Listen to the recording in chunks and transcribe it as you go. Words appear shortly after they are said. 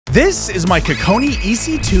This is my KOKONI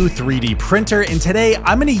EC2 3D printer, and today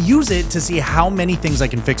I'm going to use it to see how many things I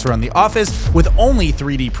can fix around the office with only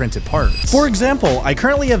 3D printed parts. For example, I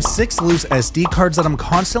currently have 6 loose SD cards that I'm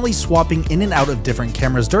constantly swapping in and out of different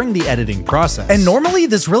cameras during the editing process. And normally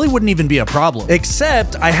this really wouldn't even be a problem,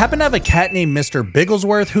 except I happen to have a cat named Mr.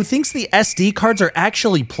 Bigglesworth who thinks the SD cards are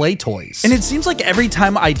actually play toys. And it seems like every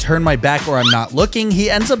time I turn my back or I'm not looking, he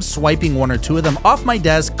ends up swiping 1 or 2 of them off my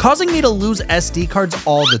desk, causing me to lose SD cards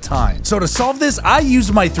all the time. So to solve this, I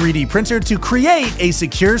used my 3D printer to create a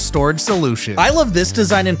secure storage solution. I love this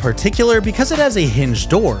design in particular because it has a hinged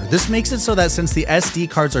door. This makes it so that since the SD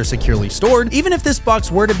cards are securely stored, even if this box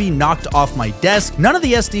were to be knocked off my desk, none of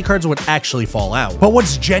the SD cards would actually fall out. But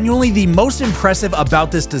what's genuinely the most impressive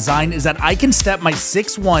about this design is that I can step my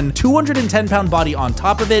 6'1", 210-pound body on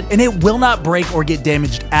top of it, and it will not break or get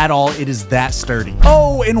damaged at all. It is that sturdy.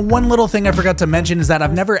 Oh, and one little thing I forgot to mention is that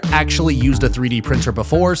I've never actually used a 3D printer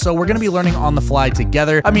before, so we're gonna be learning on the fly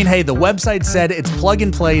together. I mean, hey, the website said it's plug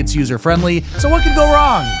and play, it's user friendly, so what could go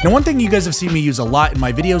wrong? Now, one thing you guys have seen me use a lot in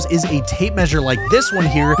my videos is a tape measure like this one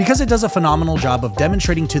here, because it does a phenomenal job of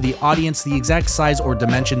demonstrating to the audience the exact size or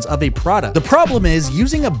dimensions of a product. The problem is,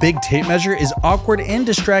 using a big tape measure is awkward and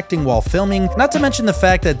distracting while filming, not to mention the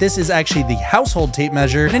fact that this is actually the household tape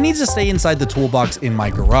measure, and it needs to stay inside the toolbox in my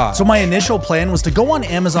garage. So my initial plan was to go on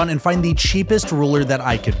Amazon and find the cheapest ruler that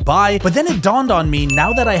I could buy, but then it dawned on me,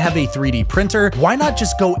 now that I have a 3D printer, why not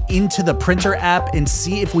just go into the printer app and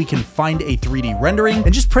see if we can find a 3D rendering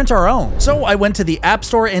and just print our own? So I went to the App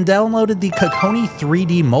Store and downloaded the KOKONI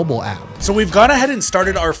 3D mobile app. So we've gone ahead and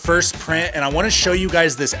started our first print, and I want to show you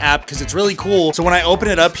guys this app because it's really cool. So when I open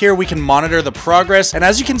it up here, we can monitor the progress, and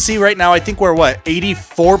as you can see right now, I think we're what,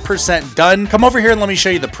 84% done. Come over here and let me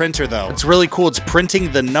show you the printer though. It's really cool. It's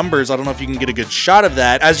printing the numbers. I don't know if you can get a good shot of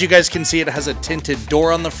that. As you guys can see, it has a tinted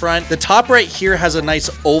door on the front. The top right here has a nice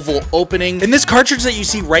oval opening, and this cartridge that you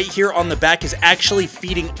see right here on the back is actually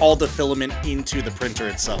feeding all the filament into the printer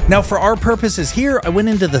itself. Now for our purposes here, I went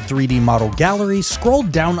into the 3D model gallery,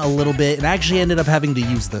 scrolled down a little bit, and actually ended up having to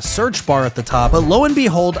use the search bar at the top, but lo and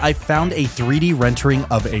behold, I found a 3D rendering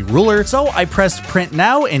of a ruler. So I pressed print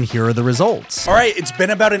now, and here are the results. All right, it's been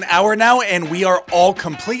about an hour now, and we are all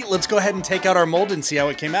complete. Let's go ahead and take out our mold and see how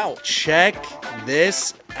it came out. Check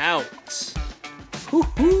this out.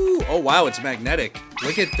 Woohoo! Oh wow, it's magnetic.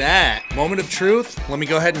 Look at that. Moment of truth. Let me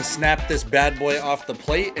go ahead and snap this bad boy off the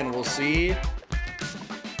plate, and we'll see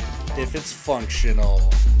if it's functional.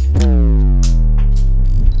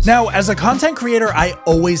 Now, as a content creator, I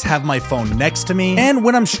always have my phone next to me, and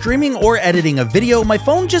when I'm streaming or editing a video, my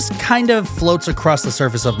phone just kind of floats across the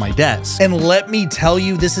surface of my desk. And let me tell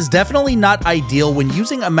you, this is definitely not ideal when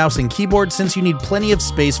using a mouse and keyboard, since you need plenty of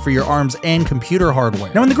space for your arms and computer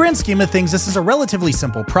hardware. Now, in the grand scheme of things, this is a relatively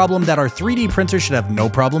simple problem that our 3D printer should have no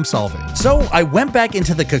problem solving. So I went back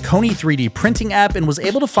into the KOKONI 3D printing app and was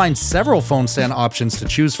able to find several phone stand options to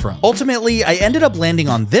choose from. Ultimately, I ended up landing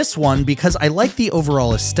on this one because I like the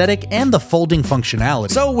overall aesthetic and the folding functionality.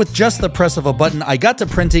 So with just the press of a button, I got to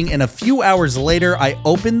printing, and a few hours later, I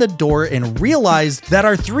opened the door and realized that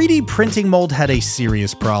our 3D printing mold had a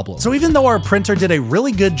serious problem. So even though our printer did a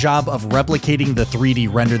really good job of replicating the 3D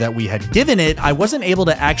render that we had given it, I wasn't able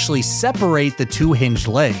to actually separate the 2 hinged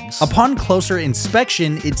legs. Upon closer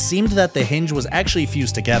inspection, it seemed that the hinge was actually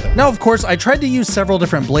fused together. Now, of course, I tried to use several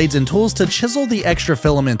different blades and tools to chisel the extra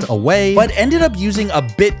filament away, but ended up using a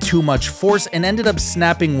bit too much force and ended up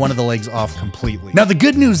snapping one of the legs off completely. Now, the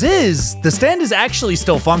good news is the stand is actually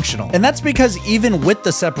still functional, and that's because even with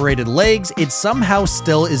the separated legs, it somehow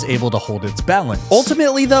still is able to hold its balance.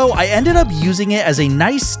 Ultimately though, I ended up using it as a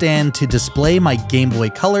nice stand to display my Game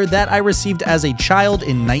Boy Color that I received as a child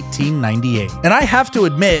in 1998. And I have to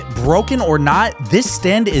admit, broken or not, this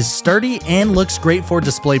stand is sturdy and looks great for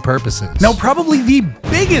display purposes. Now, probably the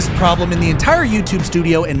biggest problem in the entire YouTube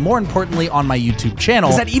studio, and more importantly on my YouTube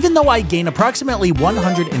channel, is that even though I gain approximately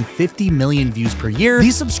 150 million views per year,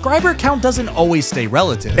 the subscriber count doesn't always stay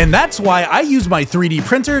relative. And that's why I use my 3D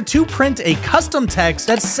printer to print a custom text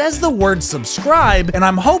that says the word subscribe, and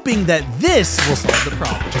I'm hoping that this will solve the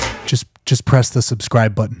problem. Just press the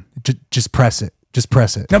subscribe button. Just press it. Just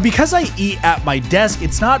press it. Now, because I eat at my desk,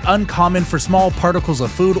 it's not uncommon for small particles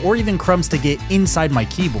of food or even crumbs to get inside my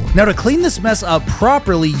keyboard. Now, to clean this mess up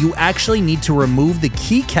properly, you actually need to remove the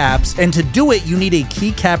keycaps, and to do it, you need a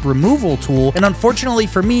keycap removal tool, and unfortunately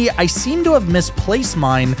for me, I seem to have misplaced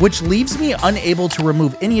mine, which leaves me unable to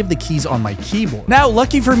remove any of the keys on my keyboard. Now,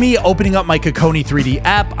 lucky for me, opening up my KOKONI 3D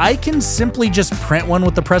app, I can simply just print one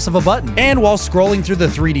with the press of a button. And while scrolling through the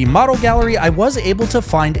 3D model gallery, I was able to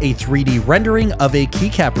find a 3D rendering of a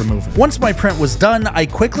keycap remover. Once my print was done, I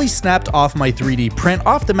quickly snapped off my 3D print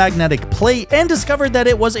off the magnetic plate and discovered that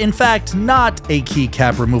it was in fact not a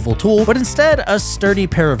keycap removal tool, but instead a sturdy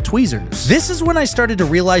pair of tweezers. This is when I started to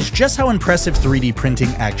realize just how impressive 3D printing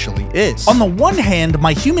actually is. On the one hand,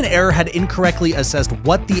 my human error had incorrectly assessed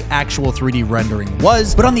what the actual 3D rendering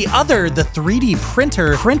was, but on the other, the 3D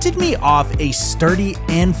printer printed me off a sturdy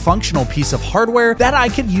and functional piece of hardware that I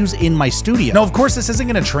could use in my studio. Now, of course, this isn't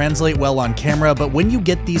going to translate well on camera, but when you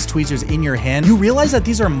get these tweezers in your hand, you realize that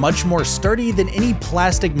these are much more sturdy than any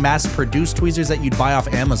plastic mass-produced tweezers that you'd buy off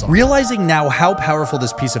Amazon. Realizing now how powerful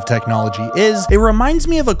this piece of technology is, it reminds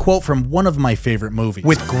me of a quote from one of my favorite movies.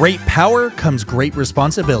 With great power comes great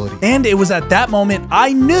responsibility. And it was at that moment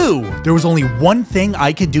I knew there was only one thing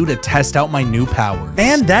I could do to test out my new powers.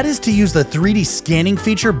 And that is to use the 3D scanning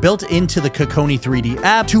feature built into the KOKONI 3D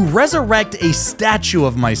app to resurrect a statue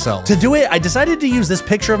of myself. To do it, I decided to use this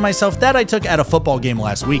picture of myself that I took at a football game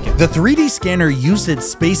last weekend. The 3D scanner used its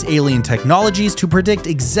space alien technologies to predict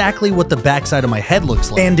exactly what the backside of my head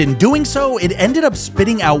looks like. And in doing so, it ended up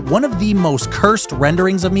spitting out one of the most cursed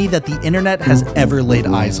renderings of me that the internet has ever laid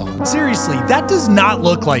eyes on. Seriously, that does not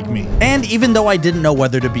look like me. And even though I didn't know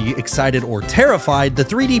whether to be excited or terrified, the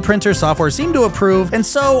 3D printer software seemed to approve, and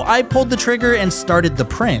so I pulled the trigger and started the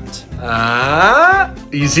print.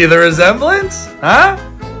 You see the resemblance? Huh?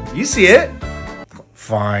 You see it?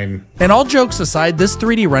 Fine. And all jokes aside, this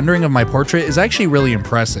 3D rendering of my portrait is actually really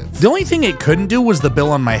impressive. The only thing it couldn't do was the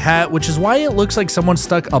bill on my hat, which is why it looks like someone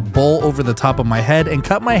stuck a bowl over the top of my head and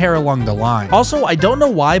cut my hair along the line. Also, I don't know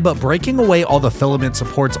why, but breaking away all the filament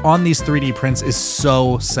supports on these 3D prints is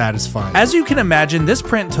so satisfying. As you can imagine, this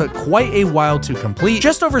print took quite a while to complete,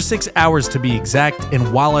 just over 6 hours to be exact,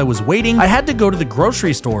 and while I was waiting, I had to go to the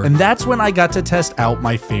grocery store, and that's when I got to test out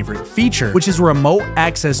my favorite feature, which is remote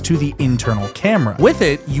access to the internal camera. With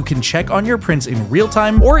it, you can check on your prints in real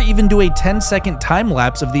time or even do a 10-second time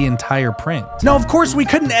lapse of the entire print. Now, of course, we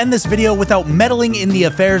couldn't end this video without meddling in the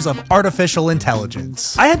affairs of artificial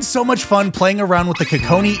intelligence. I had so much fun playing around with the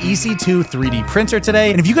KOKONI EC2 3D printer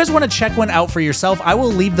today, and if you guys want to check one out for yourself, I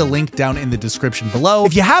will leave the link down in the description below.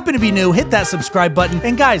 If you happen to be new, hit that subscribe button,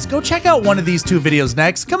 and guys, go check out one of these 2 videos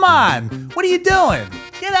next. Come on, what are you doing?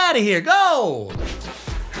 Get out of here, go!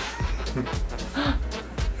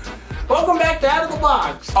 Welcome back to Out of the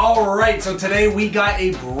Box. All right, so today we got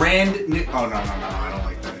a brand new. Oh, no, I don't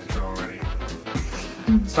like that intro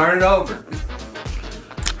already. Start it over.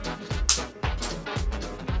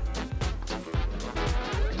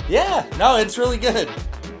 Yeah, no, it's really good.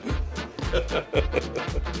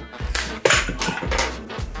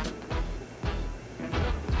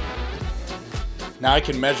 Now I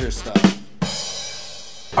can measure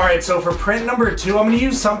stuff. All right, so for print number 2, I'm gonna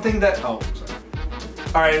use something that, oh, sorry.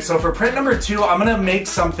 All right, so for print number 2, I'm gonna make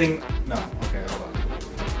something